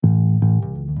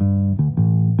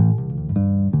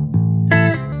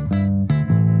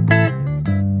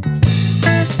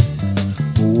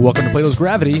Welcome to Plato's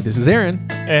Gravity. This is Aaron.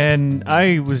 And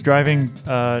I was driving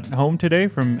home today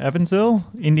from Evansville,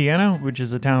 Indiana, which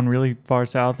is a town really far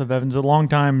south of Evansville.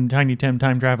 Long-time Tiny Tim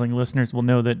time-traveling listeners will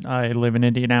know that I live in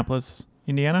Indianapolis,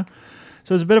 Indiana.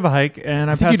 So it's a bit of a hike,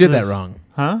 and I think you did that wrong.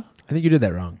 Huh? I think you did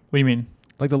that wrong. What do you mean?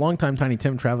 Like the long-time Tiny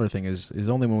Tim traveler thing is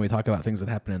only when we talk about things that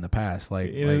happened in the past. Like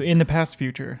in the past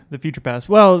future, the future past.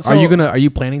 Well, so are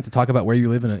you planning to talk about where you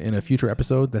live in a future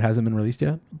episode that hasn't been released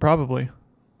yet? Probably.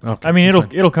 Okay. I mean,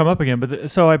 it'll come up again. But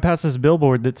so I passed this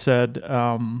billboard that said,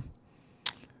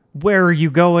 "Where are you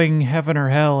going, heaven or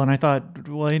hell?" And I thought,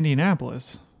 well,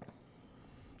 Indianapolis.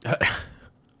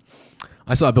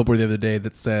 I saw a billboard the other day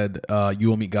that said, "You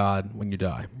will meet God when you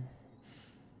die."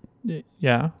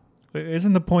 Yeah.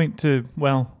 Isn't the point to,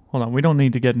 well, hold on, we don't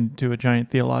need to get into a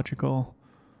giant theological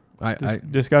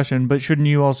discussion, but shouldn't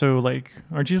you also,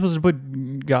 aren't you supposed to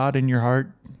put God in your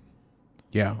heart?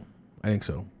 Yeah, I think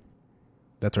so.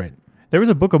 That's right. There was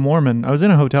a Book of Mormon. I was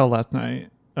in a hotel last night.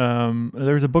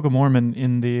 There was a Book of Mormon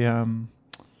in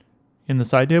the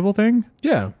side table thing.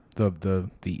 Yeah, the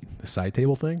side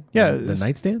table thing? Yeah. The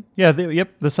nightstand? Yeah,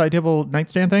 the side table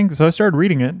nightstand thing. So I started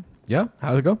reading it. Yeah,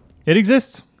 how'd it go? It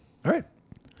exists. All right.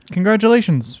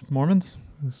 Congratulations, Mormons.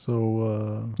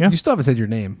 So, yeah. You still haven't said your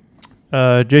name.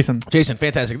 Jason. Jason,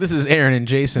 fantastic. This is Aaron and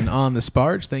Jason on the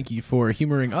Sparge. Thank you for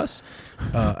humoring us.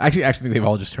 Actually, I think they've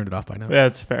all just turned it off by now. Yeah,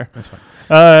 that's fair. That's fine.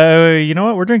 You know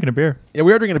what? We're drinking a beer. Yeah,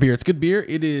 we are drinking a beer. It's good beer.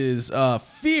 It is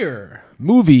Fear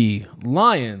Movie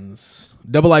Lions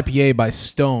Double IPA by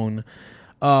Stone.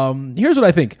 Here's what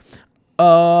I think.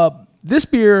 This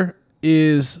beer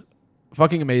is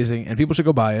fucking amazing, and people should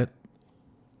go buy it.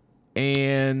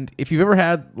 And if you've ever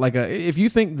had if you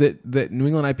think that New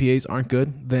England IPAs aren't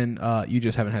good, then you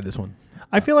just haven't had this one.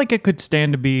 I feel like it could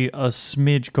stand to be a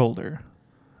smidge colder.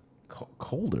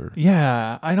 Colder?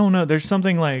 Yeah, I don't know. There's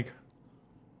something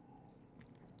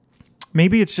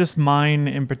maybe it's just mine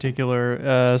in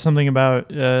particular. Something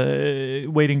about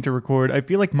waiting to record. I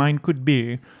feel like mine could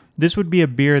be. This would be a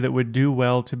beer that would do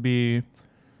well to be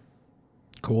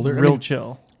colder, real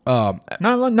chill. Not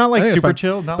like super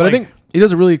chill. But I think it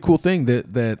does a really cool thing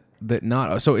that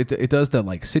not so it does the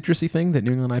citrusy thing that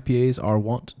New England IPAs are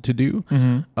wont to do.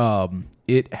 Mm-hmm.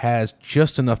 It has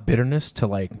just enough bitterness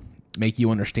to make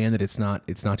you understand that it's not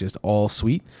just all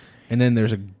sweet, and then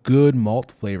there's a good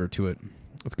malt flavor to it.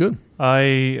 It's good. I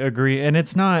agree, and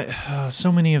it's not.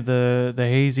 So many of the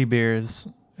hazy beers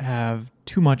have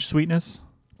too much sweetness.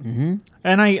 Mm-hmm.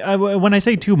 And I when I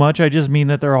say too much, I just mean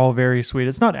that they're all very sweet.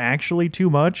 It's not actually too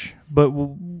much, but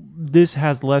this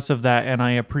has less of that, and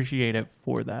I appreciate it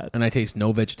for that. And I taste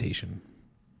no vegetation.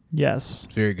 Yes.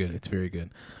 It's very good. It's very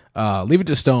good. Leave it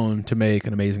to Stone to make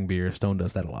an amazing beer. Stone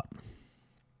does that a lot.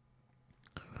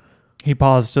 He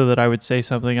paused so that I would say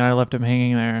something, and I left him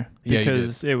hanging there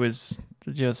because it was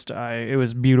just it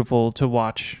was beautiful to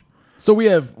watch. So we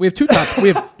have two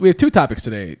we have two topics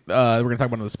today. We're going to talk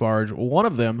about on the Sparge. One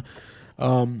of them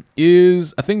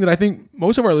is a thing that I think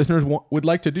most of our listeners would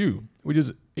like to do, which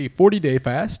is a 40-day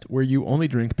fast where you only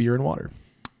drink beer and water.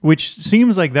 Which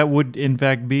seems like that would in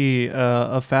fact be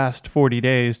a fast 40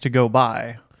 days to go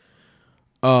by.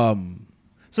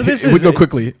 So this would go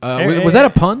quickly. Was that a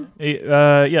pun?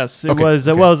 Yes, it was.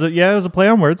 Okay. Well, it was a play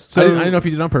on words. So, I didn't know if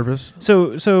you did it on purpose.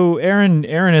 So Aaron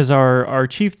is our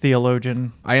chief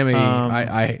theologian. I am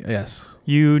yes.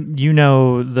 You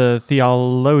know the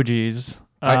theologies.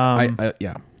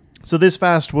 Yeah. So this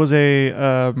fast was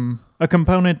a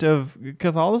component of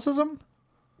Catholicism.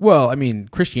 Well, I mean,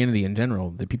 Christianity in general,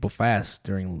 that people fast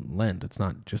during Lent. It's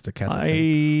not just a Catholic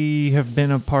thing. I have been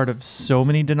a part of so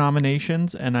many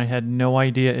denominations, and I had no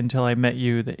idea until I met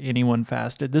you that anyone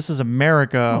fasted. This is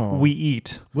America. Oh. We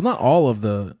eat. Well, not all of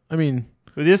the... I mean...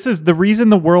 This is the reason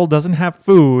the world doesn't have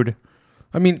food.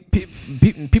 I mean,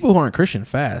 people who aren't Christian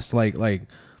fast. Fasting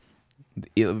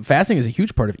is a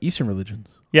huge part of Eastern religions.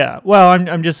 Yeah, well,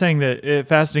 I'm just saying that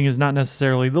fasting is not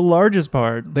necessarily the largest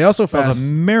part. They also fast of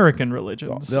American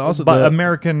religions.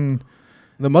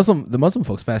 The Muslim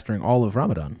folks fast during all of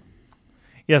Ramadan.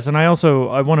 Yes, and I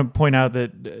want to point out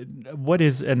that what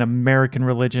is an American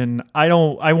religion? I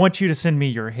want you to send me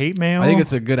your hate mail. I think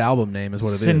it's a good album name, is what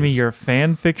it is. Send me your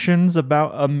fan fictions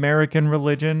about American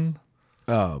religion.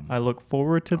 I look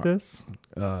forward to this.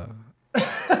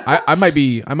 I might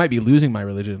be losing my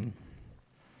religion.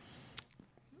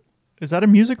 Is that a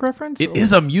music reference? It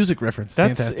is a music reference.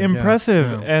 That's fantastic.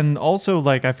 impressive. Yeah. And also,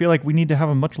 I feel like we need to have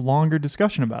a much longer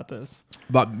discussion about this.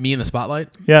 About me in the spotlight?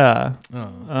 Yeah.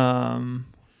 Oh.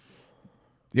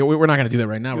 Yeah, we're not going to do that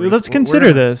right now. Let's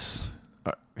consider this.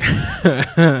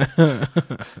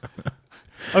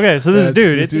 Okay, so this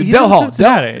dude, he's Del in Hall.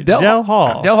 Cincinnati. Del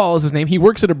Hall. Del Hall is his name. He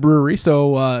works at a brewery,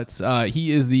 so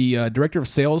he is the director of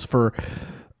sales for.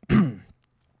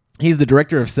 He's the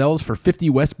director of sales for 50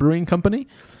 West Brewing Company,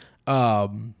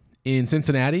 in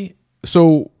Cincinnati.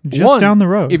 So just down the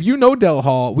road. If you know Del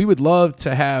Hall, we would love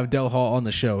to have Del Hall on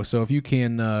the show. So if you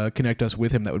can connect us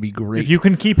with him, that would be great. If you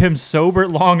can keep him sober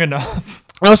long enough.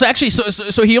 No, so actually,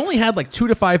 so he only had like 2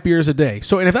 to 5 beers a day.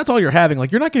 So, and if that's all you're having,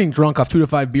 like you're not getting drunk off 2 to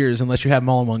 5 beers unless you have them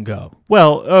all in one go.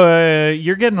 Well,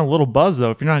 you're getting a little buzz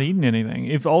though if you're not eating anything.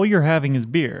 If all you're having is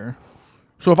beer.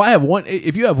 So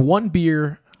if you have one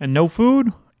beer and no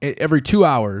food every 2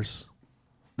 hours,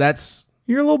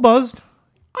 you're a little buzzed.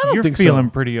 I don't think so. You're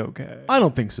feeling pretty okay. I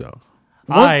don't think so.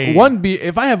 One beer.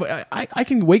 If I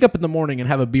can wake up in the morning and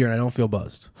have a beer and I don't feel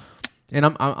buzzed. And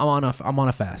I'm on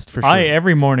a fast for sure.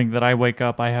 Every morning that I wake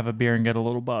up, I have a beer and get a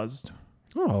little buzzed.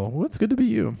 Oh, well, it's good to be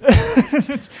you.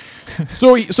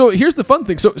 So here's the fun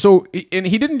thing. So and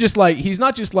he didn't just like, he's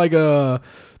not just like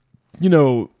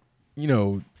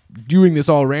doing this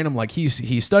all random. Like he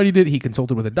studied it. He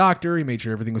consulted with a doctor. He made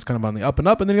sure everything was kind of on the up and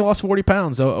up. And then he lost 40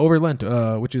 pounds over Lent,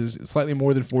 which is slightly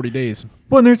more than 40 days.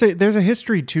 Well, and there's a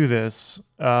history to this,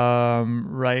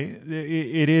 right?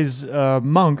 It is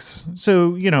monks.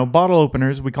 So, bottle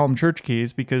openers, we call them church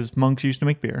keys because monks used to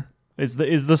make beer. Is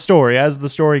the story, as the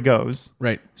story goes.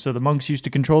 Right. So the monks used to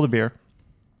control the beer.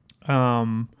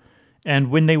 And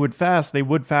when they would fast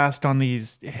on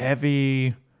these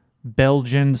heavy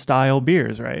Belgian style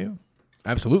beers, right?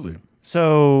 Absolutely.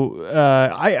 So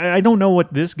I don't know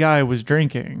what this guy was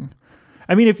drinking.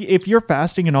 I mean, if you're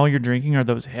fasting and all you're drinking are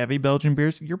those heavy Belgian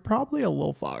beers, you're probably a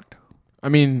little fucked. I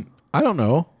mean, I don't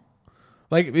know.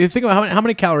 Like, you think about how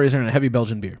many calories are in a heavy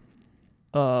Belgian beer.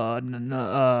 We don't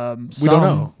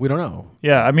know.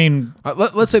 Yeah, I mean,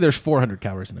 let's say there's 400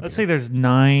 calories in it. Let's say there's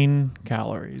 9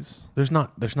 calories. There's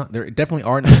not. There definitely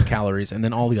are 9 calories, and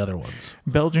then all the other ones.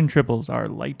 Belgian triples are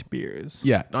light beers.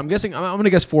 Yeah, I'm guessing. I'm going to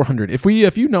guess 400. If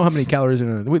you know how many calories are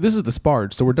in it, this is the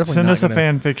Sparge, so we're definitely send not us a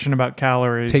fan fiction about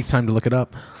calories. Take time to look it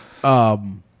up.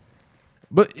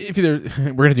 But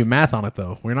we're going to do math on it,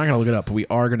 though. We're not going to look it up, but we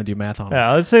are going to do math on it.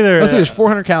 Yeah, let's say there's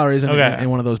 400 calories in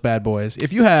one of those bad boys.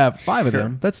 If you have 5 of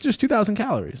them, that's just 2,000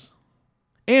 calories.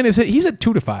 And he's at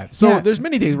 2 to 5. So there's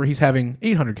many days where he's having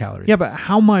 800 calories. Yeah, but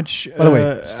how much... By the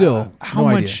way, still, how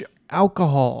much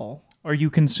alcohol are you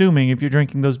consuming if you're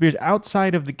drinking those beers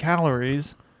outside of the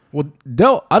calories? Well,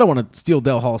 I don't want to steal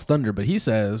Del Hall's thunder, but he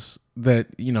says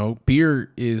that,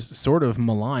 beer is sort of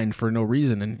maligned for no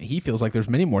reason, and he feels like there's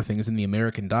many more things in the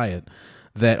American diet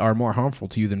that are more harmful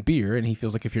to you than beer, and he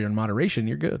feels like if you're in moderation,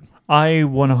 you're good. I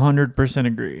 100%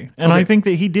 agree. And I think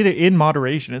that he did it in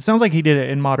moderation. It sounds like he did it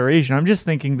in moderation. I'm just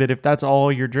thinking that if that's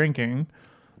all you're drinking,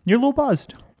 you're a little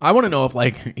buzzed. I want to know if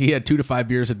he had 2 to 5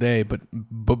 beers a day, but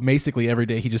basically every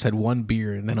day he just had 1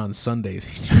 beer, and then on Sundays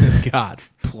he just got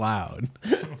plowed.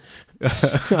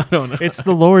 I don't know. It's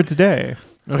the Lord's Day.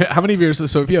 Okay, how many beers?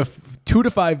 So if you have 2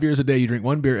 to 5 beers a day, you drink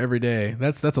 1 beer every day.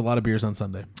 That's a lot of beers on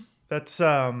Sunday. It's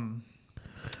a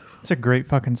great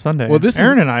fucking Sunday. Well,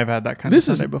 Aaron and I have had that kind of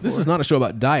Sunday before. This is not a show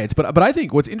about diets, but I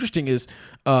think what's interesting is,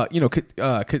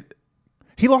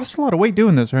 he lost a lot of weight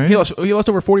doing this, right? He lost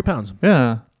over 40 pounds.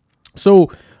 Yeah. So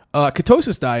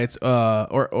ketosis diets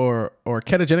or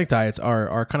ketogenic diets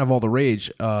are kind of all the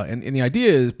rage. And the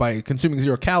idea is by consuming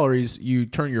 0 calories, you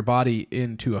turn your body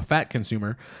into a fat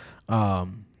consumer.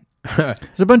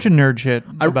 It's a bunch of nerd shit.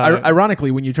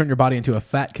 Ironically, when you turn your body into a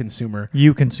fat consumer,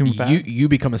 you consume fat. You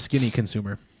become a skinny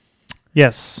consumer.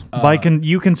 Yes.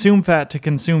 You consume fat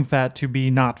to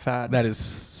be not fat. That is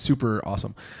super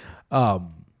awesome. But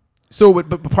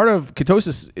part of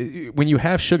ketosis, when you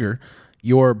have sugar,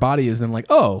 your body is then like,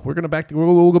 oh, we'll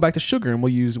go back to sugar, and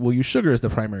we'll use sugar as the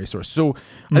primary source. So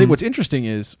I think what's interesting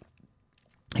is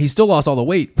he still lost all the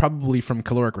weight, probably from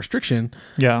caloric restriction.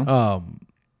 Yeah.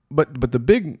 But the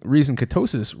big reason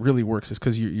ketosis really works is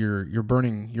because you're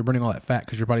burning all that fat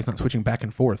because your body's not switching back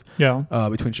and forth. Yeah.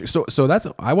 Between so that's,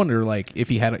 I wonder, like, if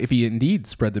he indeed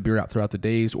spread the beer out throughout the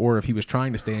days, or if he was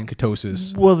trying to stay in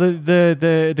ketosis. Well,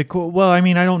 I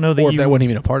mean, I don't know that. Or if that wasn't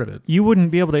even a part of it. You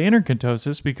wouldn't be able to enter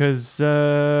ketosis because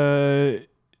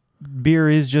beer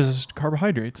is just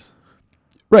carbohydrates.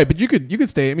 Right, but you could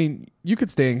stay. I mean, you could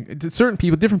stay in certain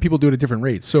people. Different people do it at different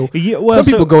rates. So some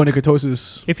people go into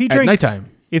ketosis at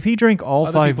nighttime. If he drank all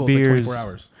Other 5 people, beers, it's like 24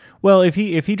 hours. Well, if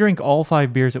he drank all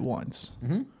 5 beers at once,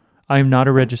 I am not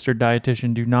a registered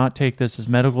dietitian. Do not take this as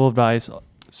medical advice.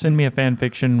 Send me a fan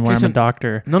fiction where I'm a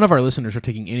doctor. None of our listeners are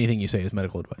taking anything you say as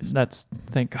medical advice.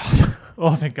 Thank God.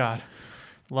 Oh, thank God.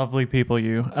 Lovely people,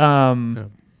 you.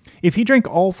 if he drank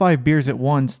all 5 beers at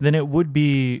once, then it would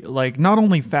be like not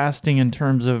only fasting in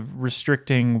terms of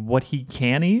restricting what he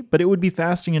can eat, but it would be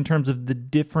fasting in terms of the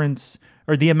difference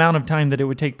or the amount of time that it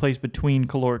would take place between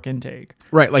caloric intake.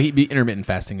 Right, like he'd be intermittent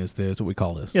fasting is what we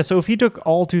call this. Yeah, so if he took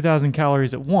all 2,000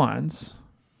 calories at once,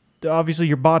 obviously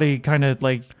your body kind of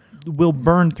like will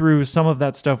burn through some of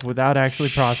that stuff without actually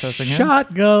processing it.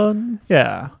 Shotgun.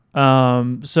 Yeah.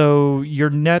 So your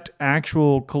net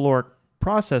actual caloric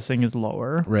processing is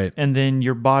lower. Right. And then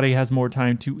your body has more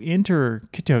time to enter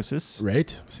ketosis.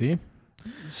 Right. See?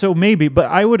 So maybe, but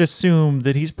I would assume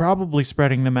that he's probably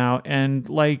spreading them out. And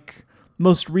like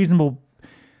most reasonable,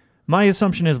 my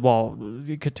assumption is, well,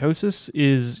 ketosis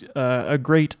is a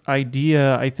great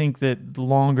idea. I think that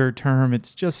longer term,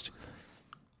 it's just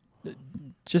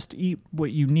eat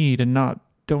what you need and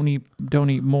don't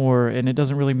eat more. And it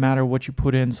doesn't really matter what you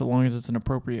put in so long as it's an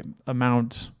appropriate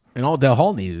amount. And all Del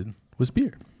Hall needed was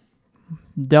beer.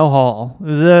 Del Hall,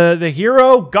 the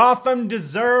hero Gotham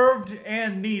deserved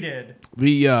and needed.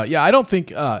 I don't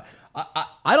think I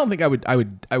don't think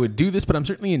I would do this, but I'm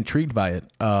certainly intrigued by it.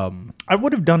 I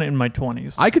would have done it in my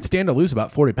 20s. I could stand to lose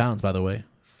about 40 pounds, by the way.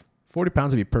 40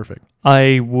 pounds would be perfect.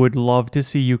 I would love to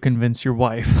see you convince your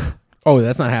wife. Oh,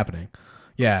 that's not happening.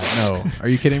 Yeah, no. Are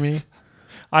you kidding me?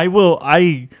 I will.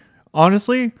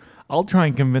 Honestly, I'll try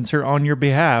and convince her on your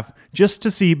behalf just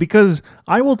to see, because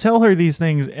I will tell her these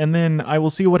things and then I will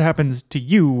see what happens to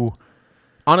you.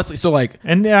 Honestly, so like,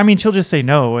 and I mean, she'll just say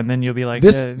no, and then you'll be like,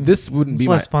 this wouldn't be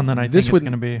less fun than I think it's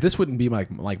going to be. This wouldn't be my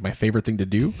favorite thing to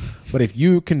do, but if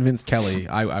you convinced Kelly,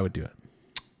 I would do it.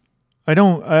 I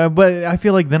don't, but I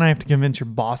feel like then I have to convince your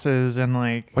bosses and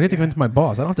like. Why do you have to convince my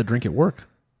boss? I don't have to drink at work.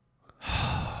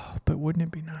 But wouldn't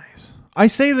it be nice? I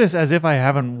say this as if I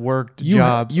haven't worked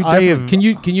jobs. Can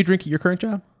you drink at your current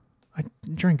job? I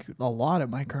drink a lot at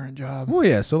my current job. Oh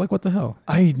yeah, so like what the hell?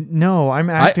 I know. I'm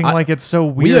acting like it's so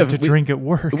weird to drink at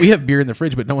work. We have beer in the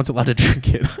fridge, but no one's allowed to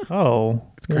drink it. Oh,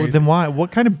 it's crazy. Well, then why?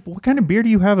 What kind of beer do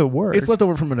you have at work? It's left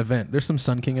over from an event. There's some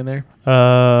Sun King in there.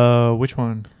 Which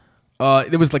one?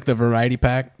 It was like the variety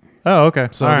pack. Oh, okay.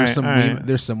 So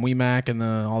there's some Wee Mac and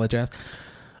all that jazz.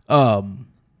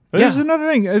 There's another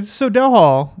thing. So Del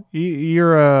Hall,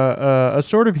 you're a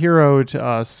sort of hero to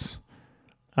us,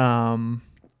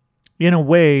 in a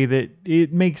way that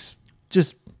it makes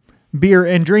just beer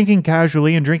and drinking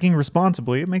casually and drinking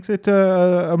responsibly. It makes it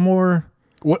a more.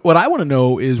 What I want to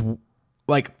know is,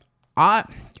 like,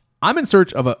 I'm in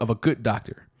search of a good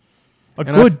doctor. A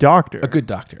good doctor,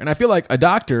 and I feel like a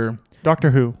doctor.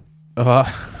 Doctor Who?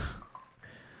 A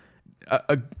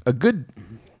good.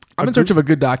 I'm in search of a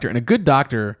good doctor, and a good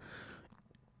doctor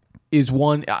is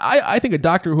one. I think a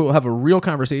doctor who will have a real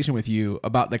conversation with you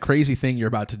about the crazy thing you're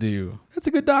about to do. That's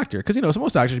a good doctor, because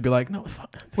most doctors would be like, no.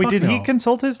 Wait, did he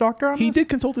consult his doctor on this? He did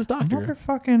consult his doctor.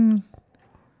 Motherfucking.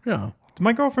 Yeah.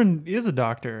 My girlfriend is a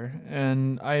doctor,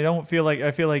 and I feel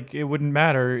like it wouldn't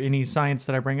matter any science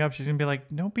that I bring up. She's gonna be like,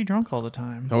 don't be drunk all the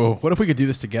time. Oh, what if we could do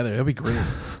this together? That'd be great.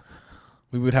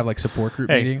 We would have like support group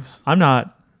meetings. I'm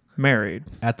not married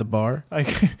at the bar,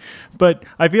 but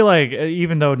I feel like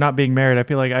even though not being married, I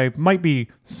feel like I might be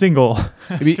single.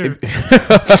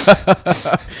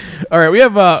 All right, we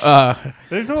have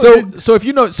so if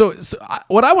you know, so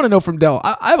what I want to know from Del,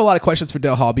 I have a lot of questions for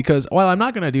Del Hall, because while I'm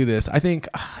not going to do this, I think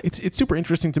it's super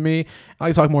interesting to me. I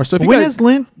like to talk more. So if when is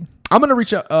Lent? I'm going to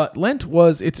reach out. Lent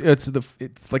was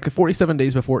it's like the 47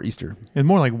 days before Easter. It's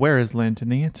more like, where is Lent?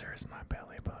 And the answer is my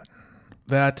belly button.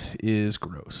 That is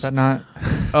gross. Is that not?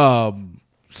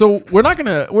 So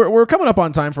we're coming up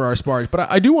on time for our Sparge,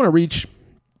 but I do want to reach.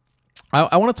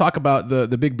 I want to talk about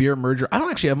the big beer merger. I don't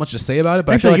actually have much to say about it,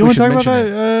 but actually, I feel like we should mention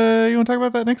it. You want to talk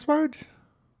about that next Sparge?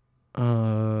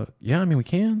 Yeah, I mean we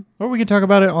can. Or we can talk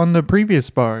about it on the previous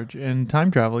Sparge and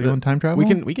time travel. You want time travel?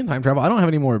 We can time travel. I don't have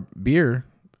any more beer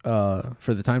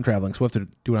for the time traveling, so we'll have to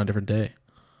do it on a different day.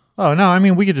 Oh no, I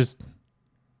mean we could just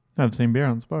have the same beer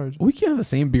on the Sparge. We can't have the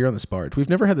same beer on the Sparge. We've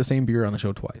never had the same beer on the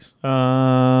show twice.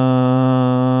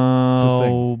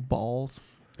 Balls.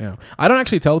 Yeah, I don't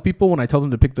actually tell people when I tell them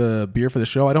to pick the beer for the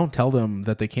show. I don't tell them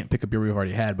that they can't pick a beer we've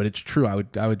already had, but it's true. I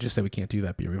would just say we can't do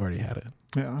that beer. We've already had it.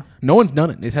 Yeah. No one's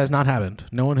done it. It has not happened.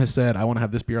 No one has said I want to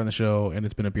have this beer on the show, and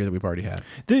it's been a beer that we've already had.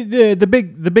 The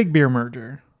big beer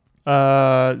merger.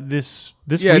 This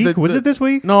week? Was it this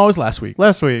week? No, it was last week.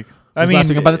 Last week. Last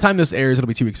week. By the time this airs, it'll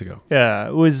be 2 weeks ago. Yeah,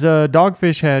 it was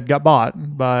Dogfish Head got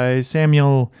bought by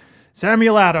Samuel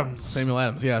Adams. Samuel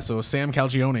Adams. Yeah. So Sam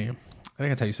Calgione. I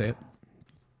think that's how you say it.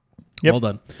 Yep. Well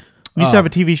done. Used to have a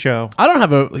TV show. I don't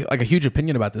have a huge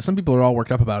opinion about this. Some people are all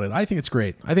worked up about it. I think it's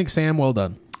great. I think Sam, well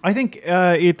done. I think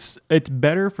it's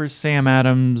better for Sam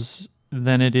Adams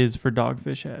than it is for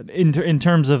Dogfish Head. In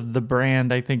terms of the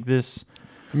brand, I think this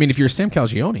I mean, if you're Sam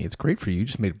Calagione, it's great for you. You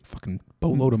just made a fucking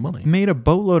boatload of money. made a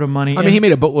boatload of money. I mean, he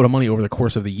made a boatload of money over the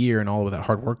course of the year and all of that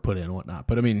hard work put in and whatnot.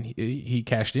 But I mean, he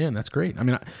cashed in. That's great. I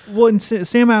mean, Well, and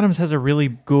Sam Adams has a really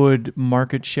good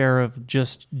market share of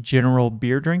just general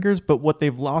beer drinkers, but what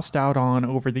they've lost out on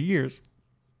over the years,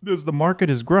 as the market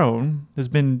has grown, has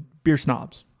been beer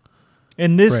snobs.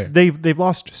 And this, Right. they've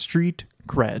lost street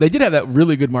cred. they did have that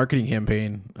really good marketing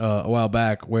campaign a while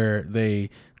back where they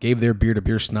gave their beer to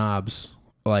beer snobs,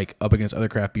 like up against other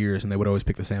craft beers, and they would always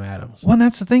pick the Sam Adams. Well, and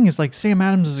that's the thing is like Sam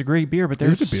Adams is a great beer, but It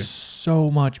is there's good beer.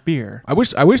 so much beer. I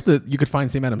wish that you could find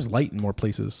Sam Adams Light in more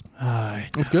places.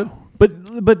 It's good.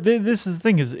 But this is the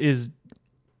thing is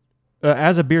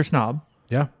as a beer snob,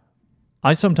 Yeah.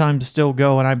 I sometimes still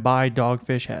go and I buy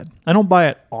Dogfish Head. I don't buy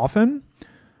it often.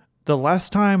 The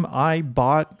last time I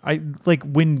bought,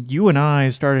 when you and I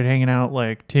started hanging out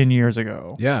like 10 years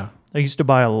ago, Yeah. I used to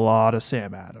buy a lot of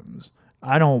Sam Adams.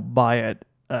 I don't buy it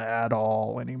at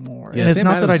all anymore. Yeah, And it's Sam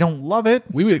not that I Adams- don't love it.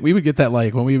 We would get that,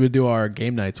 like when we would do our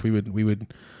game nights, we would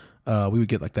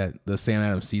get like that, the Sam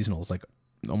Adams seasonals, like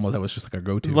almost that was just like our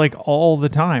go-to. Like all the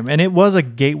time. And it was a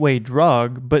gateway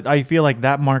drug, but I feel like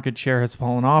that market share has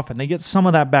fallen off and they get some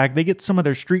of that back. They get some of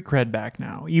their street cred back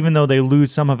now, even though they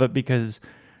lose some of it because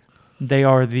they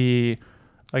are the,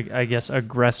 I guess,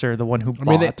 aggressor, the one who bought.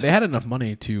 I mean, they had enough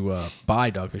money to buy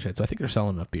Dogfish Head, so I think they're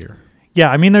selling enough beer. Yeah,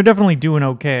 I mean, they're definitely doing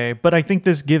okay, but I think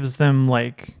this gives them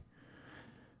like...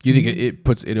 You think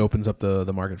it opens up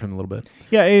the market for them a little bit?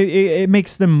 Yeah, it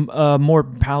makes them more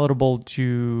palatable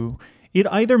to... It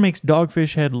either makes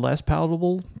Dogfish Head less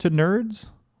palatable to nerds,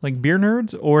 like beer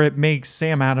nerds, or it makes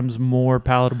Sam Adams more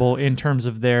palatable in terms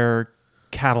of their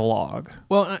catalog.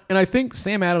 Well, and I think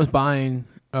Sam Adams buying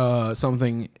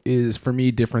something is, for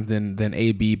me, different than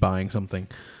AB buying something.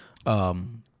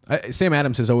 Sam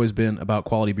Adams has always been about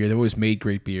quality beer. They've always made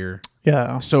great beer.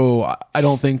 Yeah. So I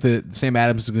don't think that Sam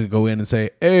Adams is going to go in and say,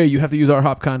 hey, you have to use our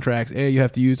hop contracts. Hey, you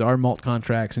have to use our malt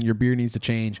contracts, and your beer needs to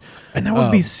change. And that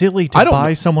would be silly to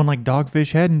buy someone like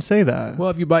Dogfish Head and say that. Well,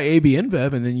 if you buy AB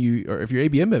InBev and then if you're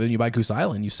AB InBev and you buy Goose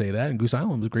Island, you say that, and Goose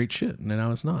Island was great shit, and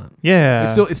now it's not. Yeah.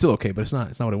 It's still okay, but it's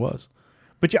not what it was.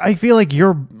 But I feel like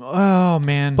oh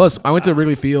man. Plus, I went to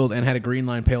Wrigley Field and had a Green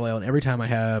Line Pale Ale, and every time I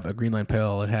have a Green Line Pale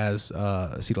Ale, it has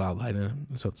acetyl aldehyde in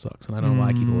it, so it sucks, and I don't know why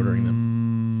I keep ordering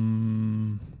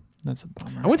them. That's a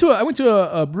bummer. I went to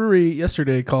a brewery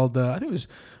yesterday called I think it was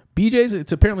BJ's.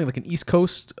 It's apparently like an East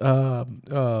Coast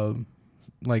it's a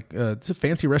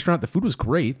fancy restaurant. The food was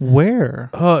great.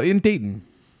 Where? In Dayton.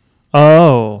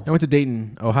 Oh. I went to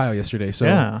Dayton, Ohio yesterday. So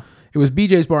yeah. It was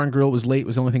BJ's Bar and Grill. It was late. It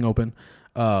was the only thing open.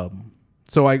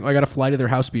 So I got a fly to their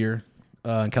house beer,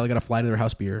 and Kelly got a fly to their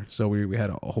house beer. So we had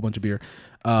a whole bunch of beer,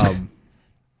 and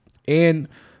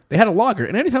they had a lager.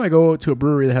 And anytime I go to a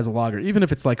brewery that has a lager, even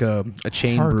if it's like a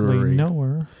chain brewery,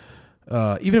 even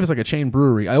if it's like a chain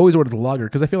brewery, I always order the lager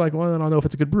because I feel like, well, I don't know if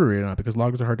it's a good brewery or not because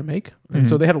lagers are hard to make. And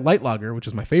so they had a light lager, which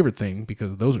is my favorite thing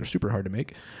because those are super hard to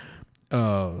make.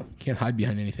 Can't hide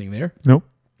behind anything there. Nope.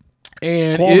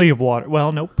 And quality of water.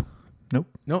 Well, nope.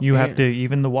 Nope. You have to.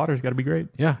 Even the water's got to be great.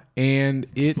 Yeah, and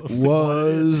it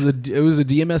was a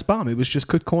DMS bomb. It was just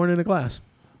cooked corn in a glass.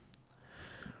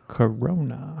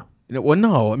 Corona. Well,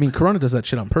 no, I mean Corona does that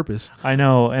shit on purpose. I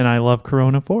know, and I love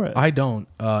Corona for it. I don't,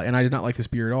 and I did not like this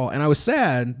beer at all. And I was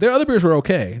sad. Their other beers were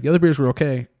okay. The other beers were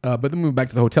okay, but then we went back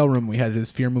to the hotel room. We had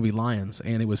this Fear movie Lions,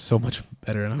 and it was so much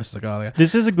better. And I was like, oh yeah,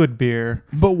 this is a good beer.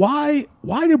 But why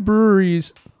do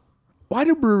breweries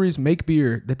make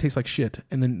beer that tastes like shit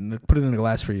and then put it in a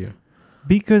glass for you?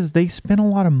 Because they spend a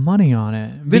lot of money on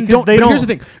it. Then because here's the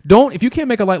thing: if you can't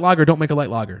make a light lager, don't make a light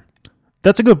lager.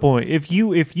 That's a good point. If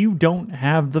you don't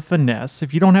have the finesse,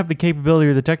 if you don't have the capability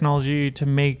or the technology to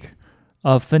make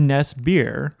a finesse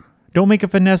beer, don't make a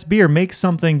finesse beer. Make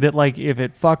something that, like, if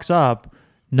it fucks up,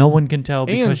 no one can tell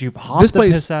because you've hopped the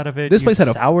piss out of it. This place had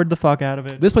soured the fuck out of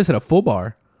it. This place had a full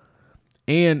bar,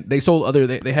 and they sold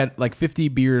they had like 50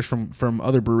 beers from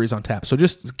other breweries on tap. So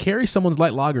just carry someone's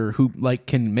light lager who like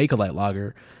can make a light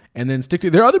lager, and then stick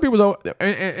to their other beer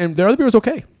and their other beer was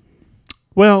okay.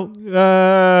 Well,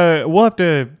 we'll have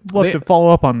to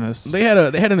follow up on this. They had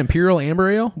an Imperial Amber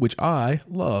Ale, which I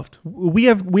loved. We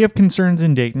have concerns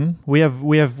in Dayton. We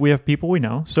have people we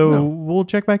know, so we'll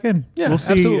check back in. Yeah, we'll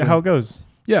see absolutely. how it goes.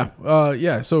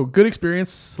 Yeah. So good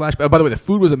experience. By the way, the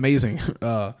food was amazing. It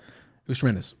was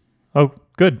tremendous. Oh,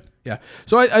 good. Yeah.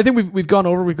 So I think we've gone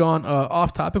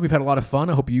off topic. We've had a lot of fun.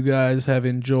 I hope you guys have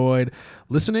enjoyed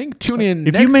listening. Tune in.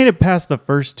 If you made it past the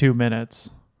first 2 minutes,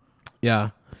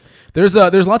 yeah. There's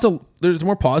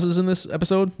more pauses in this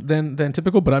episode than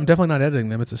typical, but I'm definitely not editing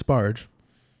them. It's a Sparge.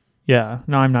 Yeah.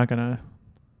 No, I'm not gonna.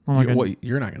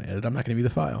 You're not gonna edit. I'm not gonna be the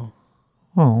file.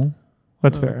 Oh,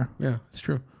 that's fair. Yeah, it's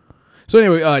true. So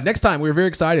anyway, next time we're very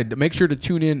excited. Make sure to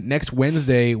tune in next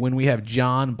Wednesday when we have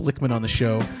John Blickman on the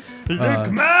show.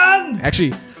 Blickman!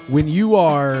 Actually, when you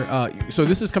are, so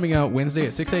this is coming out Wednesday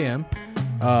at 6 a.m.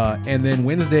 And then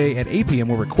Wednesday at 8 p.m.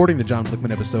 we're recording the John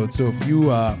Blickman episode. So if you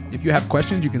have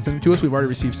questions, you can send them to us. We've already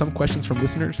received some questions from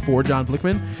listeners for John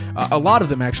Blickman. A lot of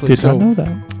them actually. Did not know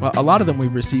that. A lot of them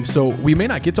we've received. So we may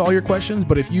not get to all your questions,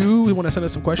 but if you want to send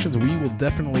us some questions, we will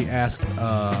definitely ask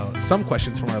some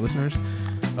questions from our listeners.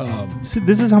 So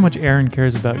this is how much Aaron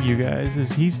cares about you guys.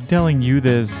 Is he's telling you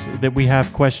this that we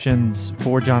have questions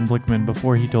for John Blickman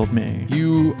before he told me.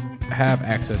 You have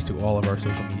access to all of our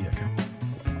social media accounts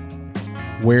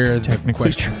where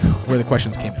the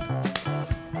questions came in. So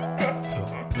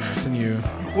send you.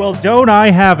 Well, don't I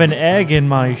have an egg in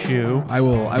my shoe? I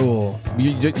will.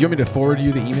 You want me to forward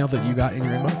you the email that you got in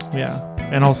your inbox? Yeah.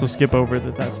 And also skip over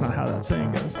that's not how that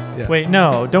saying goes. Yeah. Wait,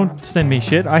 no, don't send me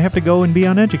shit. I have to go and be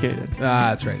uneducated.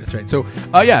 That's right. So,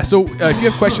 if you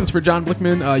have questions for John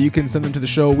Blickman, you can send them to the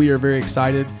show. We are very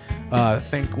excited.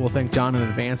 We'll thank John in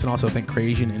advance and also thank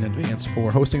Creation in advance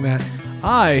for hosting that.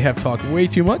 I have talked way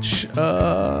too much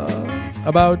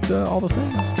about all the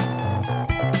things.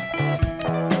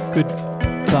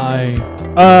 Goodbye.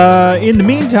 In the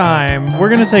meantime, we're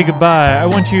going to say goodbye. I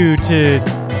want you to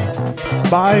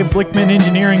buy Blickman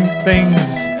engineering things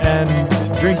and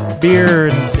drink beer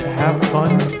and have fun.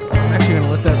 I'm actually going to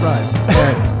let that ride. All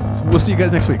right. We'll see you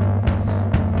guys next week.